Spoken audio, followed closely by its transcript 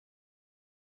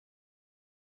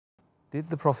Did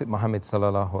the Prophet Muhammad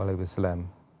ﷺ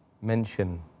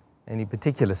mention any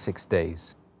particular 6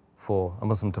 days for a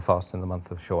Muslim to fast in the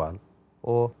month of Shawwal?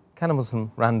 Or can a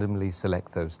Muslim randomly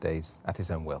select those days at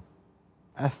his own will?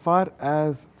 As far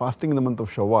as fasting in the month of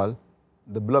Shawwal,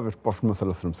 the beloved Prophet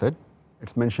Muhammad said,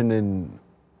 it's mentioned in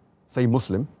Sahih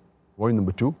Muslim, volume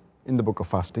number 2, in the book of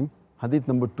fasting, Hadith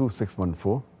number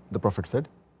 2614, the Prophet said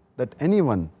that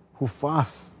anyone who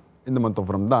fasts in the month of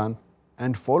Ramadan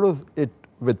and follows it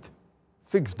with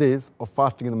 6 days of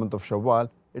fasting in the month of Shawwal,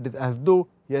 it is as though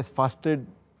he has fasted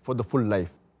for the full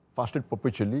life, fasted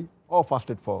perpetually or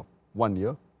fasted for 1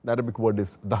 year. The Arabic word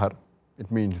is dahr.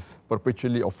 It means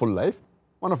perpetually or full life.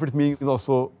 One of its meanings is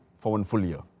also for 1 full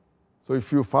year. So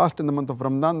if you fast in the month of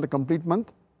Ramadan, the complete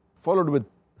month, followed with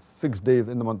 6 days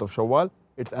in the month of Shawwal,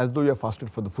 it's as though you have fasted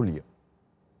for the full year.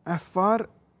 As far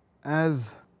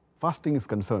as fasting is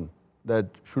concerned, that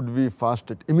should we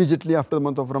fast it immediately after the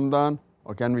month of Ramadan,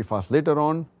 or can we fast later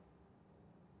on,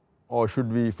 or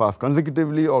should we fast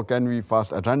consecutively, or can we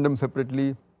fast at random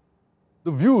separately?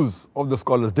 The views of the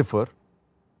scholars differ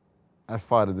as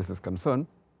far as this is concerned,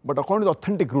 but according to the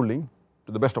authentic ruling,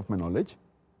 to the best of my knowledge,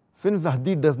 since the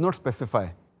Hadith does not specify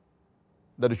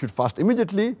that you should fast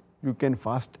immediately, you can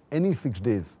fast any 6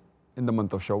 days in the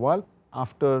month of Shawwal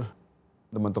after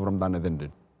the month of Ramadan has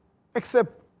ended,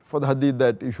 except for the Hadith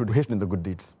that you should hasten the good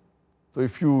deeds. So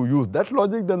if you use that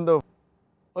logic, then the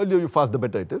earlier you fast, the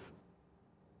better it is,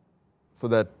 so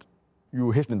that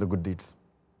you hasten the good deeds.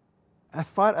 As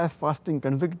far as fasting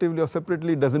consecutively or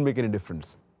separately, it doesn't make any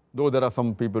difference. Though there are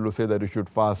some people who say that you should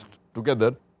fast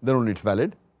together, then only it's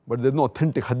valid, but there's no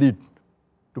authentic Hadith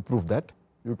to prove that.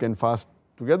 You can fast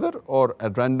together or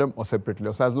at random or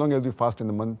separately, so as long as you fast in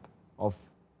the month of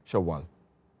Shawwal.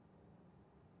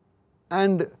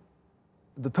 And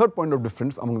the third point of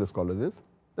difference among the scholars is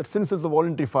that since it's a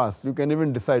voluntary fast, you can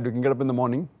even decide, you can get up in the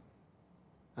morning,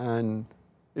 and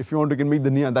if you want, you can make the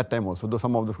niyyah at that time also. Though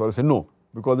some of the scholars say no,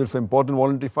 because it's an important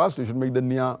voluntary fast, you should make the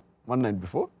niyyah one night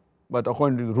before. But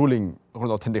according to the ruling, according to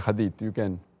the authentic Hadith, you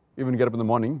can even get up in the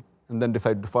morning and then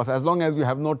decide to fast, as long as you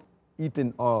have not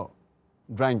eaten or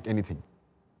drank anything.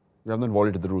 You have not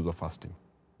violated the rules of fasting.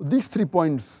 These 3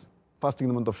 points, fasting in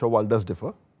the month of Shawwal does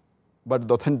differ. But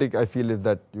the authentic, I feel, is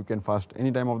that you can fast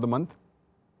any time of the month,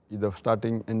 either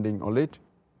starting, ending, or late.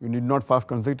 You need not fast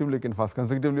consecutively. You can fast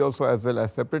consecutively also as well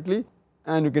as separately.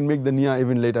 And you can make the niyyah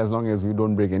even late, as long as you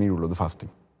don't break any rule of the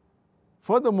fasting.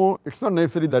 Furthermore, it's not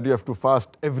necessary that you have to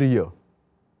fast every year.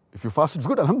 If you fast, it's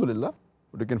good, alhamdulillah.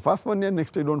 But you can fast 1 year,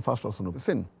 next day you don't fast, also no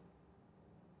sin.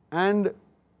 And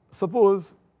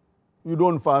suppose you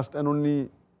don't fast and only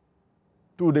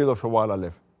 2 days of Shawwal are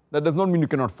left. That does not mean you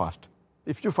cannot fast.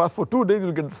 If you fast for 2 days,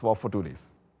 you'll get the sawab for 2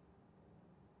 days.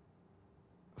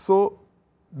 So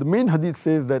the main Hadith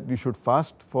says that you should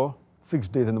fast for 6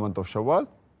 days in the month of Shawwal.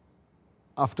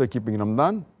 After keeping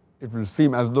Ramadan, it will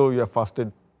seem as though you have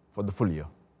fasted for the full year.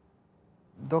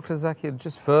 Dr. Zakir,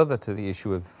 just further to the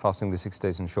issue of fasting the 6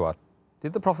 days in Shawwal,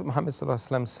 did the Prophet Muhammad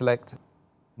ﷺ select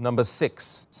number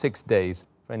 6 days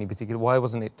for any particular? Why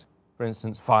wasn't it, for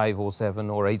instance, 5 or 7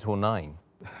 or 8 or 9?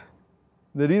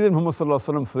 The reason Muhammad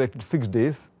ﷺ selected 6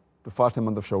 days to fast in the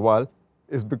month of Shawwal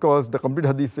is because the complete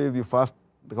Hadith says you fast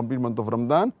the complete month of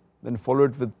Ramadan, then follow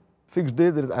it with 6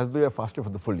 days, that is as though you have fasted for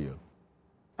the full year.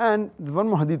 And there's one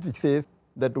more Hadith which says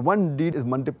that 1 deed is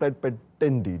multiplied by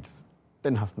 10 deeds,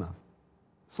 10 hasanas.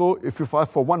 So if you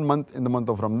fast for 1 month in the month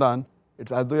of Ramadan,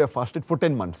 it's as though you have fasted for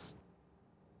 10 months.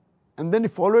 And then you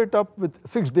follow it up with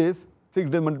 6 days, 6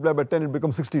 days multiplied by 10, it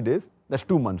becomes 60 days, that's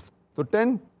 2 months. So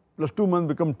 10 plus 2 months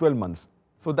become 12 months.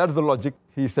 So that's the logic.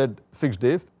 He said 6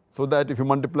 days, so that if you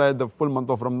multiply the full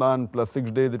month of Ramadan plus 6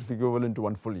 days, it's equivalent to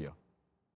 1 full year.